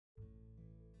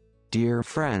Dear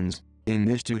friends, in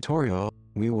this tutorial,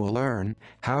 we will learn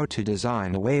how to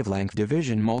design a wavelength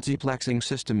division multiplexing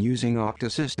system using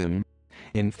optiSystem.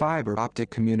 In fiber optic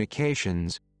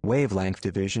communications, wavelength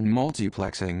division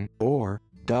multiplexing, or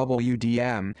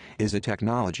WDM, is a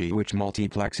technology which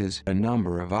multiplexes a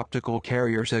number of optical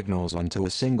carrier signals onto a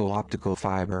single optical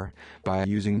fiber by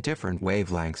using different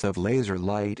wavelengths of laser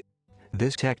light.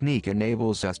 This technique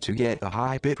enables us to get a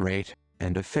high bitrate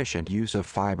and efficient use of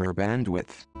fiber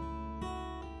bandwidth.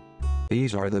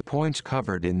 These are the points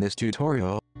covered in this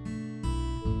tutorial.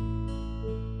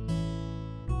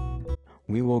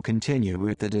 We will continue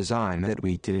with the design that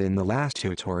we did in the last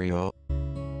tutorial.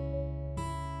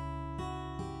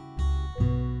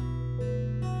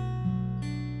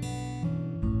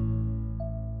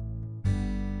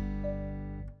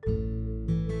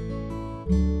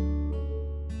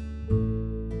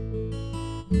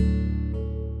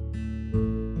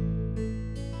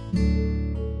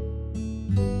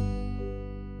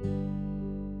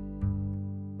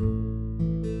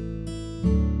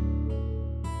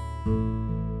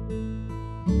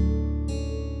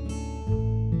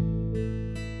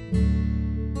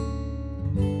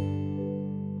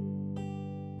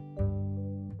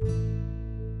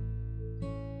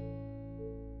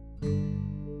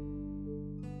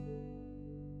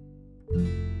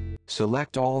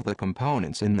 Select all the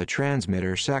components in the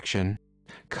transmitter section,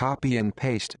 copy and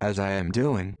paste as I am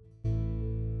doing.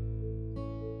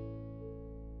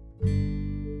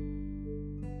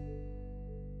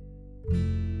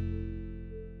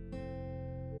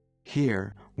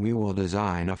 Here, we will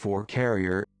design a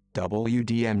 4-carrier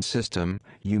WDM system.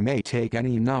 You may take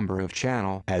any number of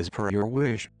channel as per your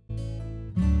wish.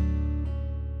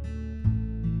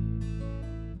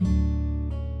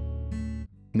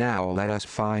 Now let us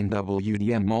find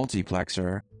WDM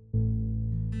multiplexer.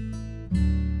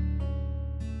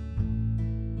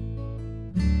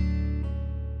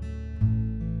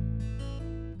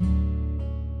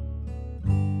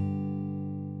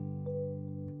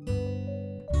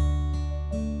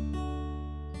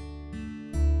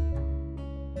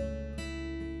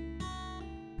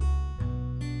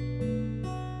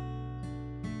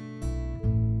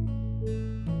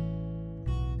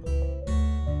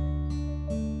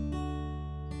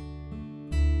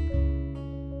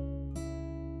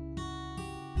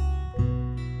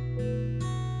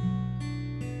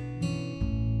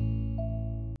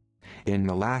 In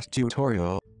the last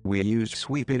tutorial, we used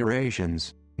sweep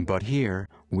iterations, but here,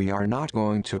 we are not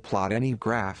going to plot any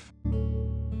graph.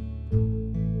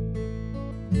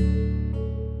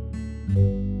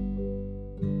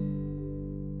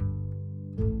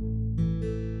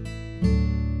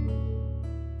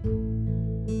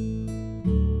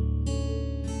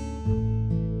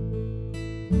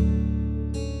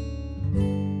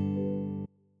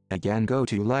 Again, go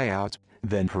to Layout,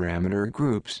 then Parameter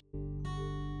Groups.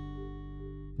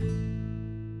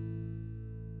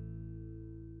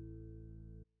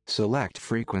 Select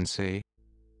Frequency.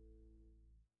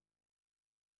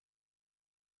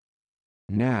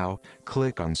 Now,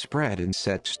 click on Spread and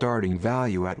set starting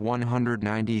value at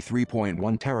 193.1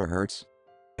 THz,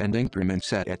 and increment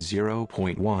set at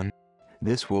 0.1.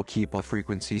 This will keep a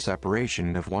frequency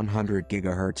separation of 100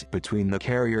 GHz between the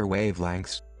carrier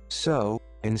wavelengths. So,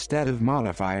 instead of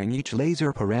modifying each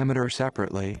laser parameter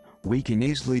separately, we can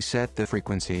easily set the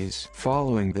frequencies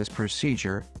following this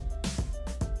procedure.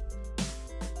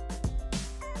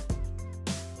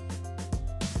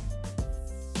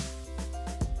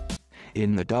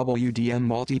 In the WDM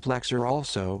multiplexer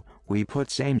also, we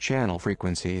put same channel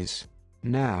frequencies.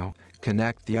 Now,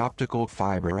 connect the optical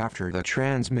fiber after the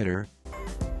transmitter.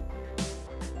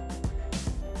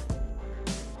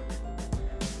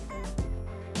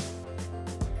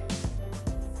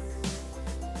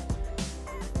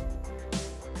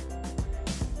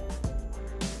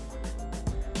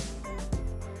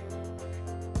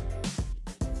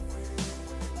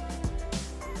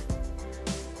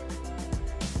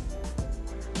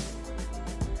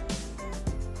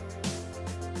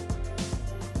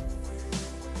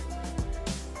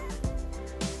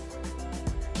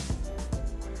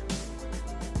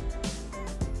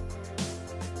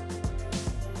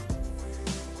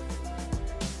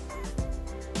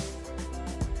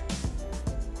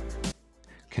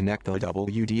 Connect the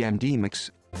WDM demix.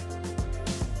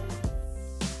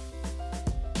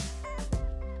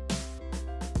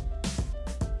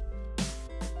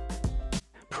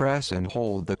 Press and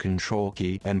hold the Control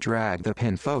key and drag the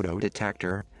pin photo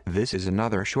detector. This is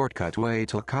another shortcut way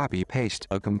to copy-paste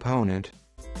a component.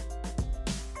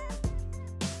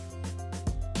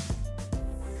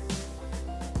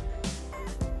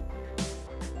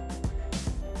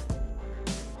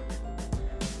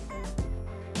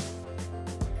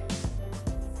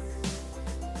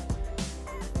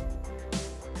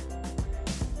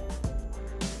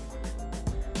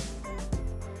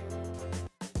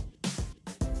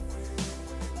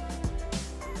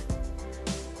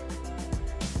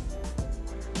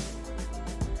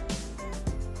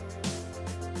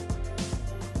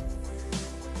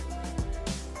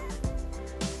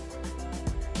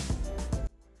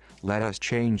 Let us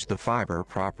change the fiber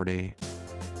property.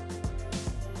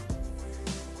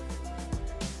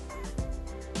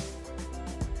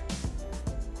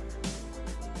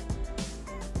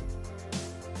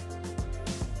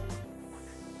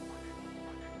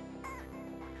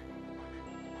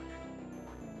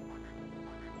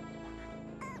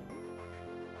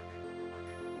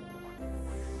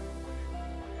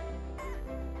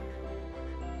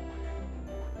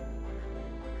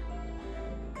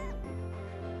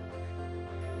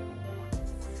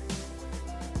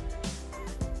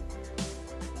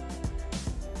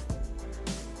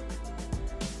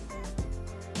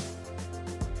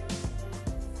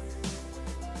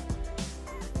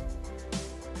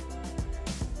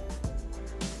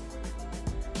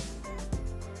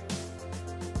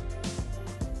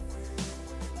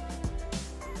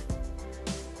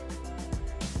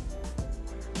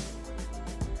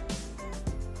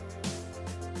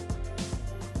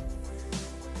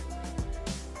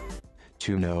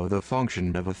 To know the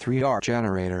function of a 3R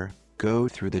generator, go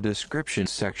through the description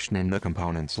section in the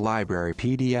Components Library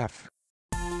PDF.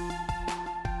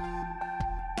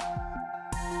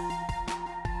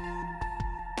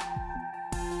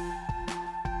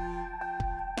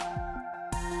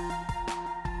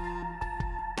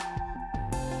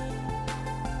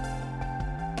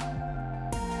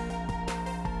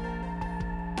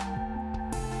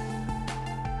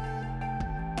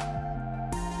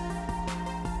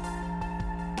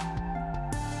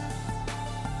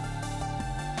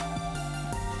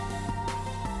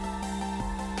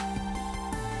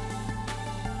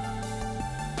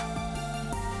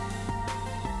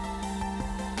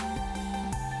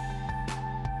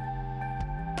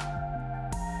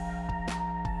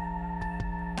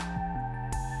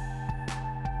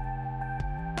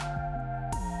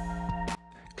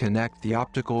 Connect the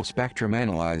optical spectrum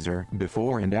analyzer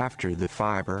before and after the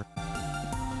fiber.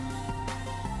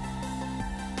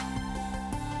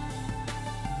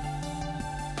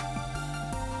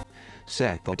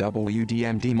 Set the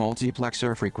WDM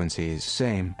demultiplexer frequencies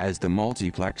same as the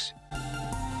multiplex.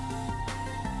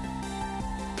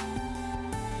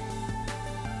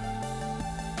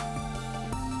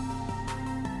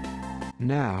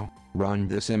 Now, run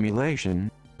the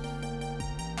simulation.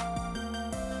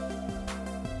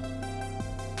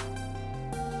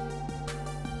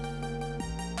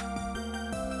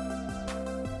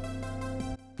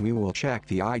 We will check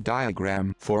the eye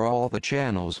diagram for all the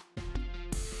channels.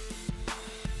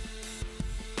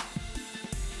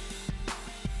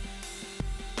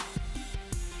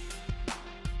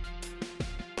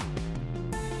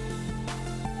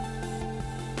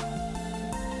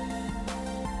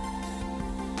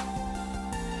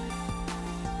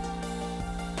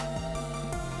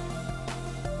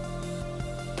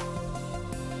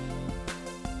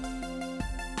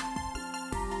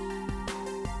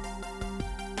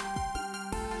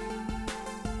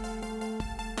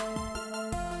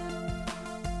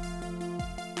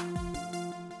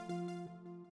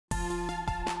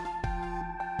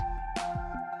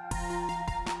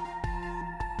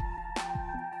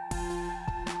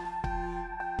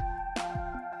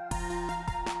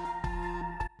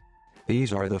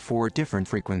 These are the 4 different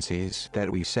frequencies that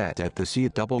we set at the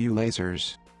CW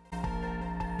lasers.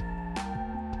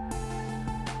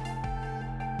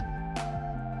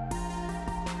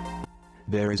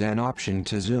 There is an option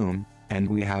to zoom, and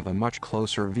we have a much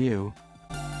closer view.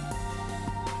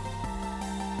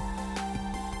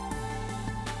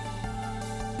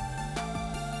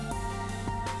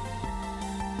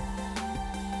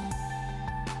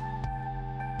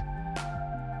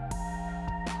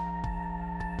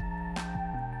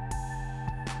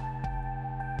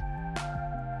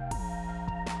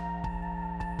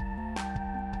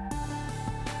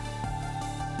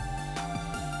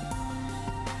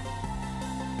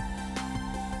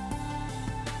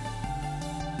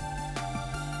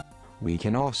 We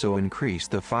can also increase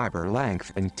the fiber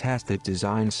length and test the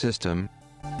design system.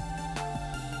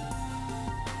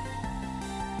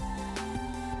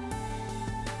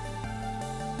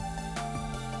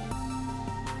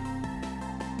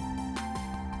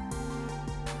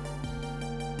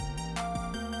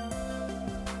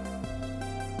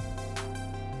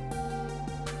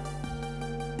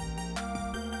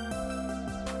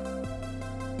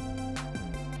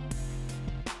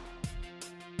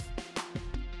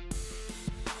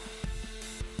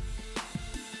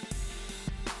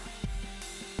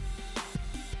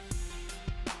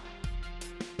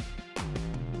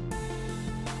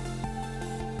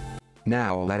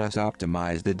 Now let us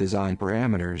optimize the design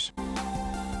parameters.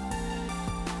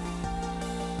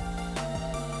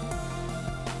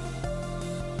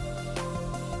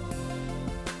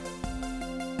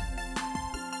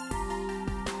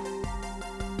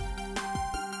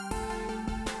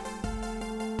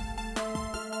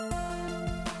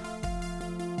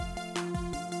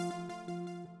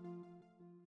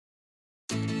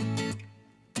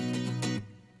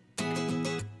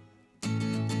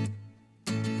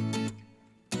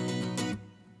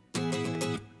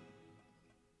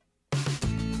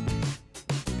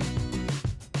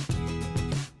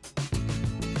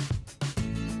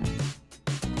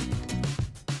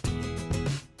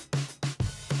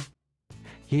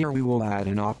 Here we will add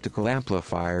an optical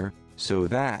amplifier, so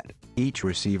that each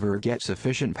receiver gets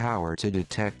sufficient power to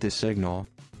detect the signal.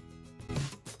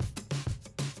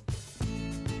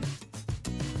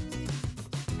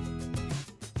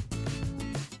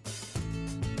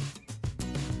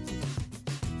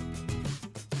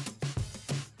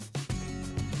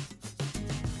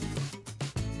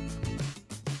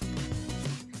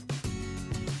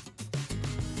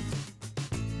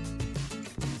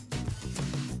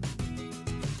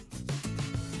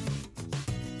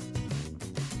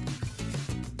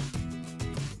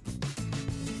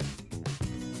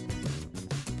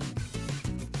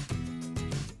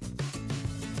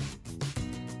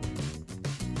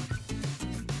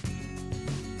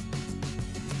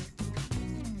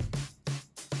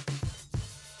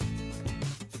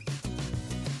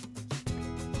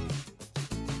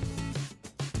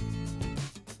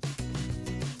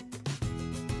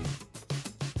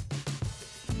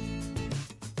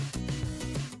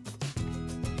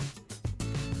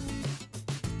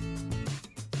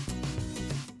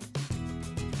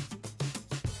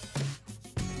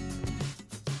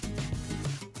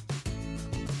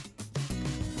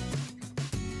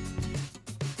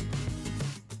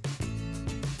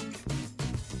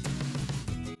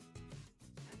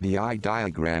 The eye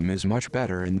diagram is much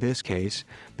better in this case,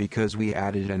 because we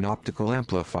added an optical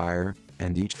amplifier,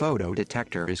 and each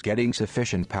photodetector is getting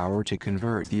sufficient power to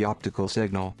convert the optical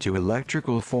signal to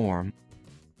electrical form.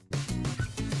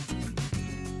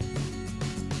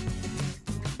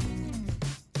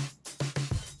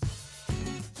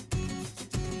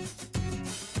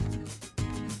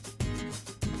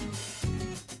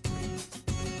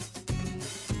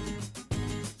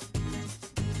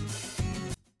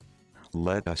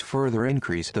 Let us further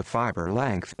increase the fiber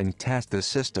length and test the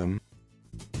system.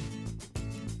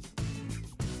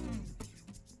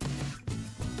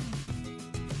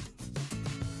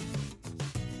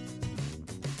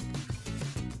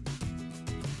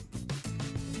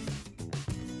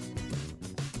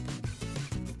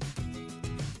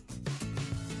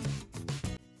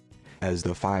 As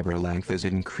the fiber length is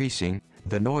increasing,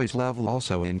 the noise level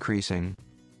also increasing.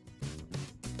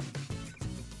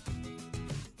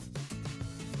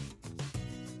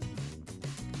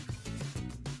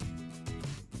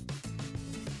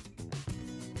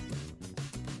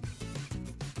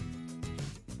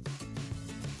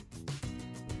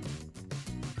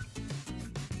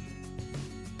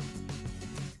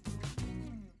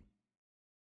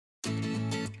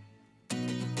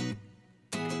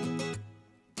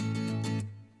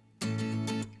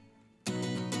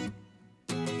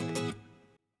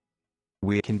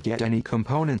 We can get any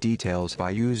component details by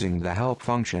using the help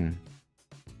function.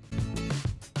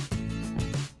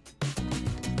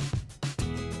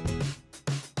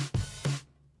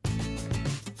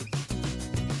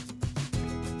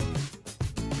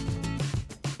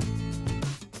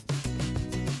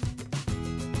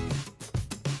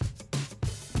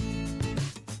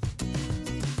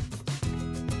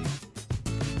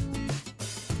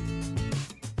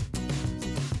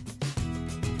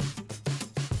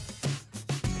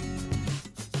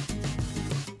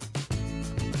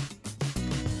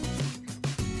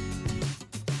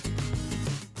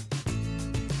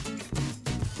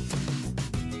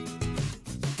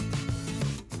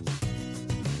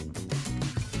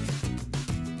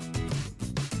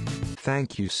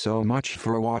 Thank you so much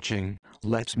for watching.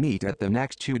 Let's meet at the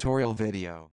next tutorial video.